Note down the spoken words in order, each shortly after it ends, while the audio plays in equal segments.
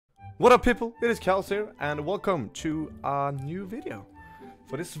What up people, it is Cows here and welcome to a new video.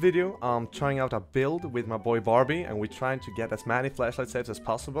 For this video I'm trying out a build with my boy Barbie and we're trying to get as many flashlight saves as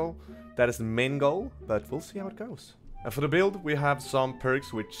possible. That is the main goal, but we'll see how it goes. And for the build we have some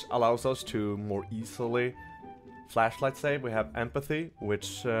perks which allows us to more easily flashlight save. We have empathy,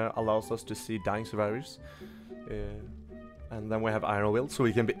 which allows us to see dying survivors. And then we have Iron Will, so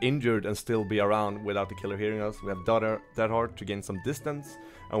we can be injured and still be around without the killer hearing us. We have Dead Heart to gain some distance.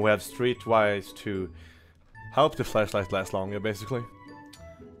 And we have Streetwise to help the flashlight last longer, basically.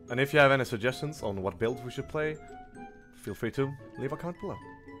 And if you have any suggestions on what build we should play, feel free to leave a comment below.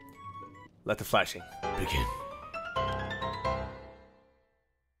 Let the flashing begin.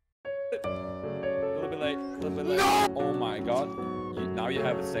 A little bit late. No! Oh my god. Now you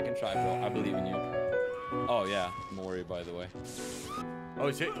have a second try, bro. I believe in you. Oh yeah, Mori, by the way.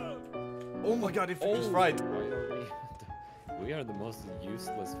 Oh shit. Oh my god, if he's right. We are the most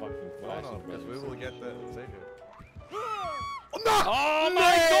useless fucking flashing brothers. Because we will get the savior. Oh no! Oh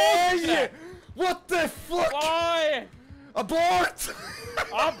my god! What the fuck? Why? Abort!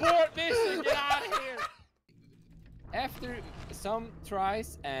 Abort mission! Get out of here! After some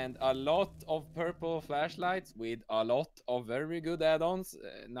tries and a lot of purple flashlights with a lot of very good add-ons,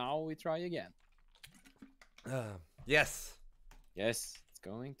 now we try again. Yes. Yes, it's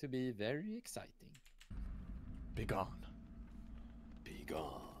going to be very exciting. Be gone. Be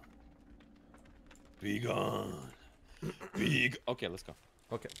gone. Be gone. Big. Okay, let's go.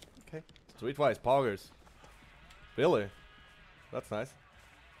 Okay. Okay. Streetwise poggers. Really? That's nice.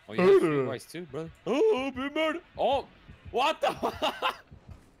 Oh, you have Streetwise too, brother. Oh, be murdered. Oh, what the?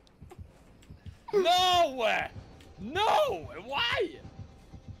 No! No! Why?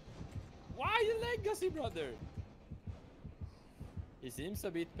 Why the legacy, brother? He seems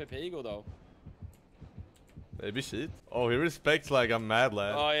a bit Pepego though. Maybe shit. Oh, he respects like a mad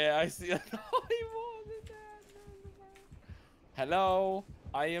lad. Oh yeah, I see. Oh, he wanted that. Hello,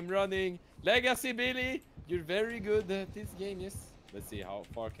 I am running. Legacy Billy, you're very good at this game, yes. Let's see how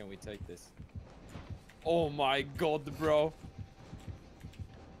far can we take this. Oh my god, bro.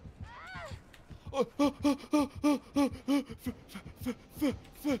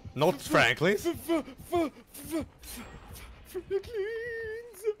 Not Franklin.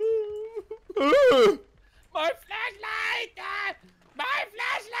 My flashlight! My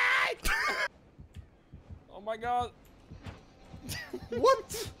flashlight! Oh my god.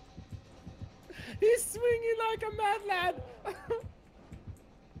 What? He's swinging like a mad lad.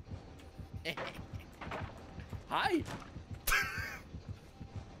 Hi.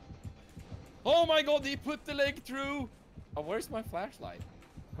 Oh my god, he put the leg through. Oh, where's my flashlight?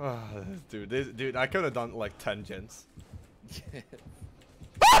 Dude, I could have done like 10 gens.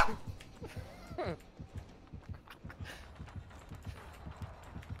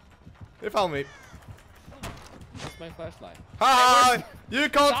 They found me. Where's my flashlight? Hi! Hey, you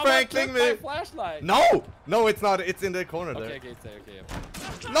can't Franklin me! My flashlight! No! No, it's not. It's in the corner there. Okay, it's there. Okay,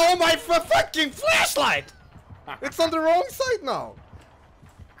 yeah. No, my fucking flashlight! It's on the wrong side now.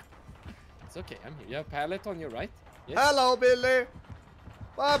 It's okay, I'm here. You have pallet on your right? Yes. Hello, Billy.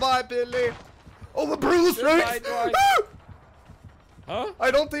 Bye-bye, Billy. Oh, the Bruce Right. Huh? I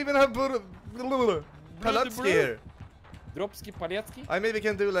don't even have Paletski here. Dropski Paletski? I maybe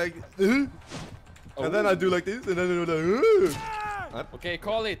can do like and then I do like this and then I do like Okay,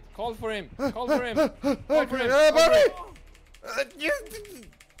 call it. Call for him. Call for him. Call for him. Barbie!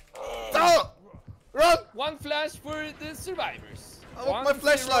 Run! One flash for the survivors. I want my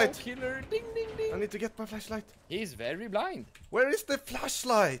flashlight. Killer. Ding, ding, ding. I need to get my flashlight. He's very blind. Where is the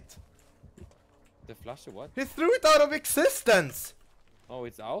flashlight? The flash of what? He threw it out of existence. Oh,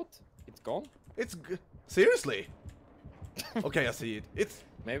 it's out? It's gone? It's seriously? Okay, I see it. It's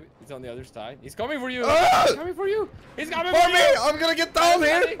maybe it's on the other side. He's coming for you. Ah! He's coming for you. He's coming for for me. you. I'm gonna get down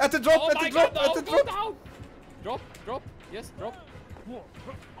here running. at the drop. Oh at the my drop. God, at the no, drop. go down. Drop. Drop. Yes, drop.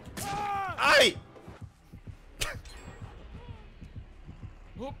 Aye.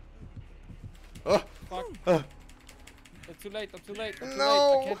 Whoop. Oh. Fuck. I'm too late. I'm too late. I'm too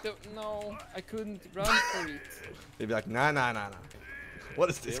No. late. I can't do. No, I couldn't run for it. They'd be like, nah. What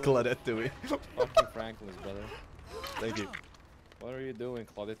is this Claudette doing? Fucking Franklin's brother. Thank you. What are you doing,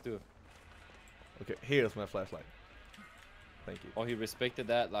 Claudette? Too? Okay, here's my flashlight. Thank you. Oh, he respected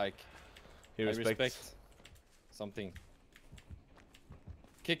that. Like, He I respects. respect something.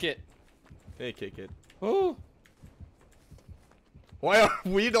 Kick it. Hey, kick it. Oh, Why are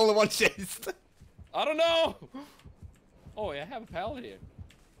we the only one chased? I don't know. Oh, I have a pal here.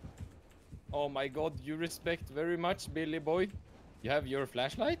 Oh my god, you respect very much, Billy boy. You have your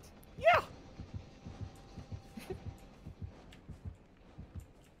flashlight? Yeah.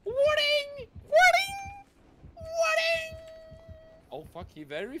 What fuck, he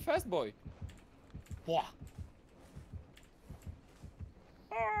very fast boy. Wah.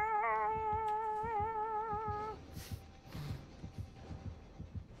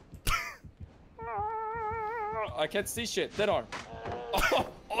 I can't see shit. Dead arm.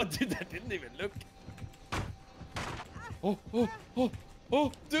 Oh, dude, that didn't even look. Oh,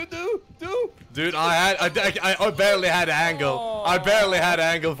 Dude, I barely had angle. Oh. I barely had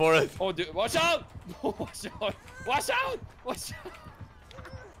angle for it. Oh, dude, watch out! Watch out! Watch out! Watch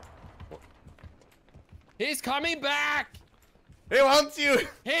out! He's coming back! He wants you!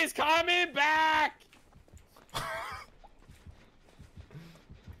 He's coming back!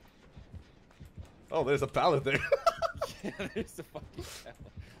 Oh, there's a pallet there. Yeah, there's a fucking pallet.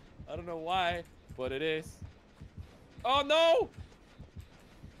 I don't know why, but it is. Oh no!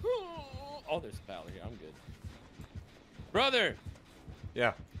 Oh, there's a pallet here. I'm good. Brother!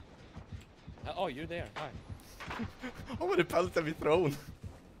 Yeah. Oh, you're there. Hi. How many pallets have you thrown?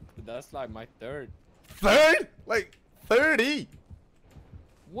 That's like my third. Third? Like 30?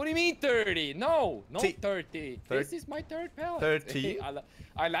 What do you mean 30? No, not T 30. This is my third pallet. 30?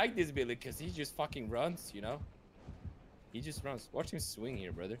 I like this Billy because he just fucking runs, you know? He just runs. Watch him swing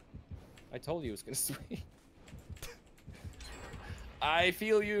here, brother. I told you he was gonna swing. I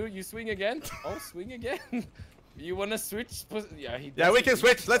feel you. You swing again? Oh, swing again? You wanna switch? Yeah, he does. Yeah, we can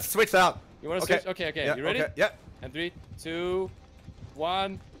switch. Let's switch out. You wanna switch? Okay. Yeah, You ready? okay. Yeah. And 3, 2,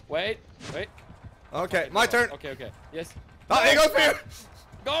 1. Wait. Okay, my turn. Okay. Yes. Oh, he goes here.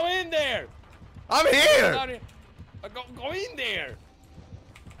 Go in there. I'm here. Go in there.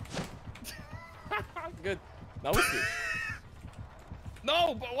 Good. That was good.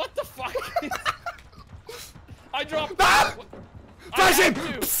 No, but what the fuck? I dropped. Ah! Flash him!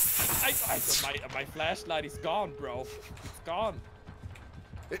 My flashlight is gone, bro. It's gone.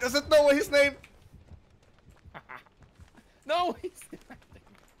 He doesn't know his name. No, he's.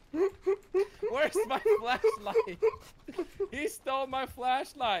 Where's my flashlight? He stole my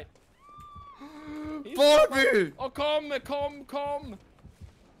flashlight. Barbie! Oh, come.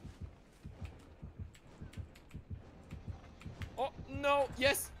 Oh, no.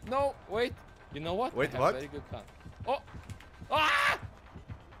 Yes. No. Wait. You know what? Wait, I have what? a very good plan. Oh. Ah!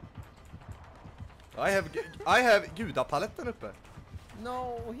 I have gudapaletten uppe.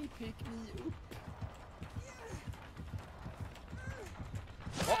 No, he picked me up.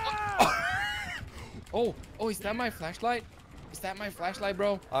 Oh, is that my flashlight? Is that my flashlight,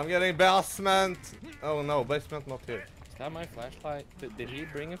 bro? I'm getting basement. Oh no, basement not here. Is that my flashlight? Did he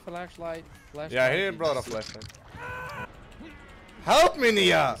bring a flashlight? Yeah, he brought a flashlight. Help me,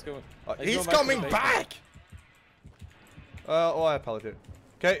 Nia! He's coming back! Oh, I have a pallet here.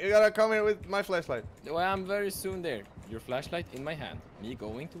 Okay, you gotta come here with my flashlight. Well, I'm very soon there. Your flashlight in my hand. Me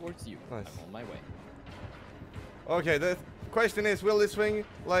going towards you. Nice. I'm on my way. Okay, the question is, will he swing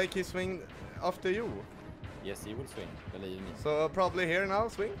like he swing after you? Yes, he will swing. Believe me. So probably here now,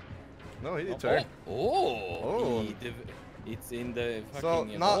 swing? No, he did turn. Oh. It's in the So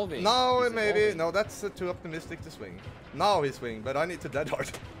fucking now evolving. maybe Evolving. no, that's too optimistic to swing. Now he swing, but I need to dead hard.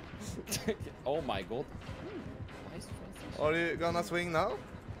 Oh my god. Nice transition. Are you gonna swing now?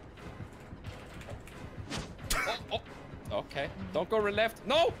 Oh. Okay. Don't go left.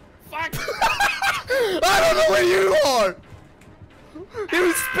 No! Fuck! I don't know where you are! He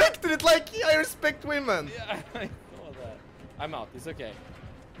respected it like I respect women! Yeah, I saw that. I'm out. It's okay.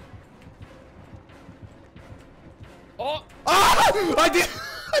 Oh! Ah! I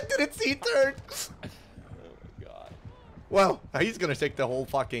didn't see it turn! Oh my god. Well, he's gonna take the whole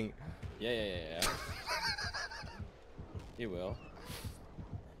fucking... Yeah. He will.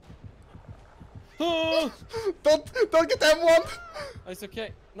 Don't get that one! It's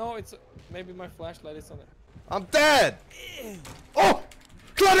okay. No, it's maybe my flashlight is on it. I'm dead! Oh!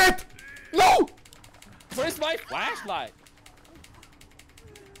 Claudette! No! Where's my flashlight?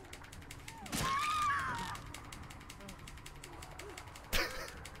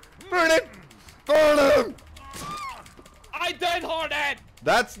 Burn him! Burn him! I dead harded!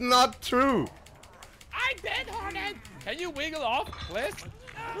 That's not true! I dead harded! Can you wiggle off, please?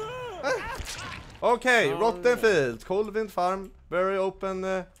 Okay, rotten fields, cold wind farm, very open,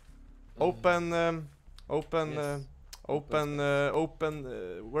 open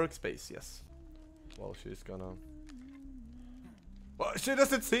workspace. Yes. Well, she's gonna. Well, she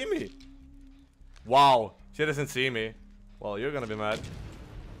doesn't see me. Wow, she doesn't see me. Well, you're gonna be mad.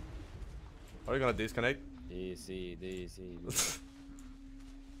 Are you gonna disconnect? DC.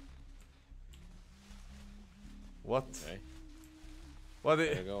 What? Okay. What?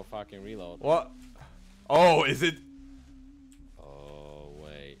 Gotta go fucking reload. What? Oh, is it? Oh,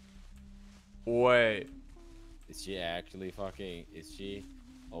 wait. Wait. Is she actually fucking? Is she?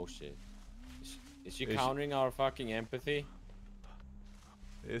 Oh shit. Is she Is countering our fucking empathy?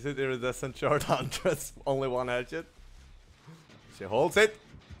 Is it iridescent shard huntress? Only one hatchet. She holds it.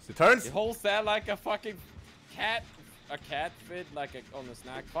 She turns. She holds that like a fucking cat. A cat fit like a on a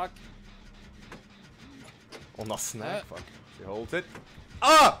snack. Fuck. On a snack. Fuck. She holds it.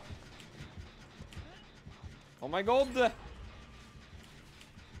 Ah! Oh my god.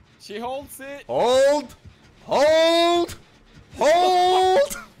 She holds it. Hold! Hold!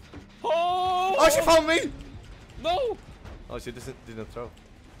 Hold! Oh! Oh, she found me! No! Oh, she didn't throw.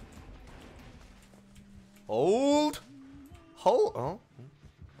 Hold! Hold! Oh.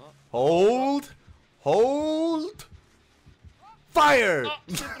 Hold! Hold! Fire! Oh,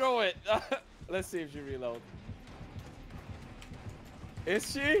 she throw it. Let's see if she reloads.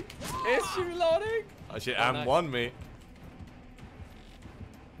 Is she? Is she reloading? Oh, she Oh, nice. M1 me.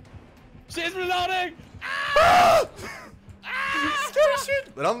 She's reloading! Ah! Ah! Scary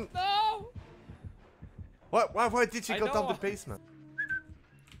shit! But I'm. No! Why did she I go down know. the basement?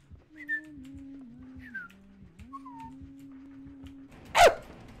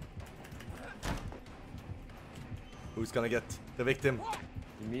 Who's gonna get the victim?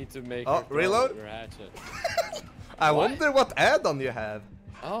 You need to make Oh, her throw reload? your hatchet. I What? wonder what add-on you have.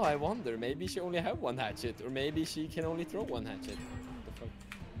 Oh, I wonder. Maybe she only have one hatchet, or maybe she can only throw one hatchet. What the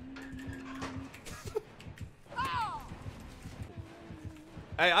fuck?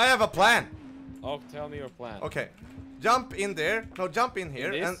 Hey, I have a plan. Oh, tell me your plan. Okay, jump in there. No, jump in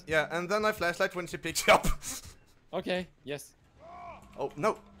here, In and this? yeah, and then I flashlight when she picks you up. Okay. Yes. Oh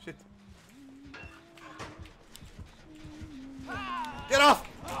no, shit! Get off!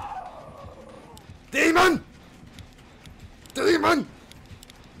 Demon! Demon!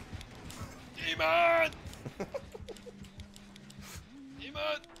 Demon! Demon!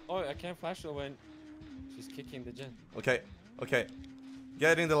 Oh, I can't flash her when she's kicking the gen. Okay, okay,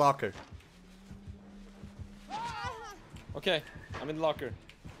 get in the locker. Okay, I'm in the locker.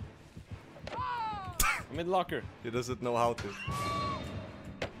 I'm in the locker. He doesn't know how to.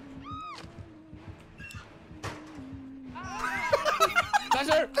 Flash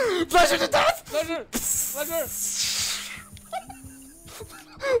her! Flash her to death! Flash her! Flash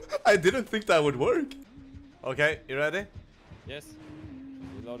her! I didn't think that would work. Okay, you ready? Yes.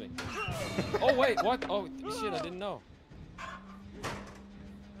 Reloading. Oh wait, what? Oh shit, I didn't know.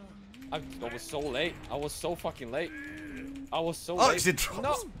 I was so late. I was so fucking late. I was so Oh, late. she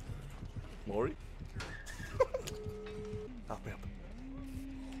drops. No. Maury? Help me up.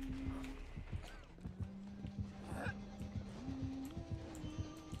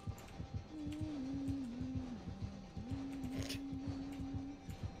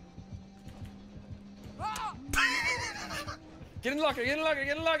 Get in the locker, get in the locker,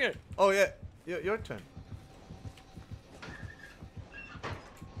 get in the locker! Oh yeah, your turn.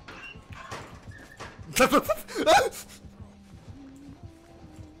 Don't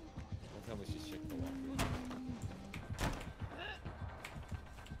tell me she's checked the locker.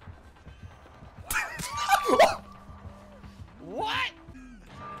 What?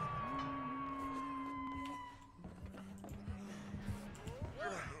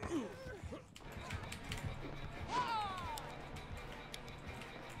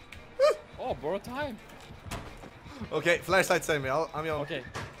 Oh, borrow time. Okay, flashlight save me. I'm your. Okay.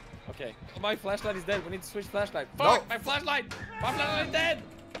 Okay. Oh, my flashlight is dead. We need to switch flashlight. Fuck! No. My flashlight! My flashlight is dead!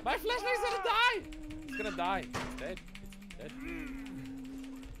 My flashlight is gonna die! It's gonna die. It's dead. It's dead.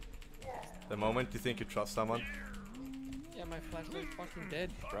 The moment you think you trust someone, Yeah, my flashlight is fucking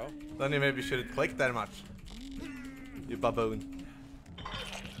dead, bro. then you maybe shouldn't click that much. You baboon.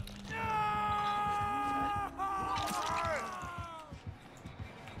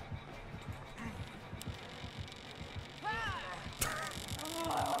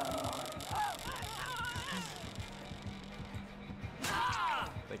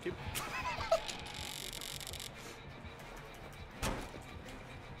 Thank you.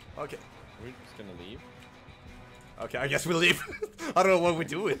 Okay. We're just gonna leave. Okay, I guess we'll leave. I don't know what we're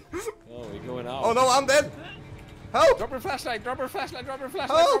doing. Oh, we're going out. Oh no, I'm dead! Help! Drop her flashlight, drop her flashlight, drop her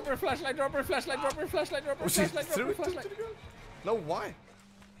flashlight, Help! drop her flashlight, drop her flashlight, drop her flashlight, drop her Oh, she flashlight, drop threw her it to flashlight. the ground. No, why?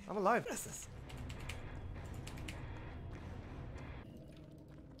 I'm alive.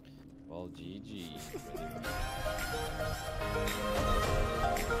 Well, GG.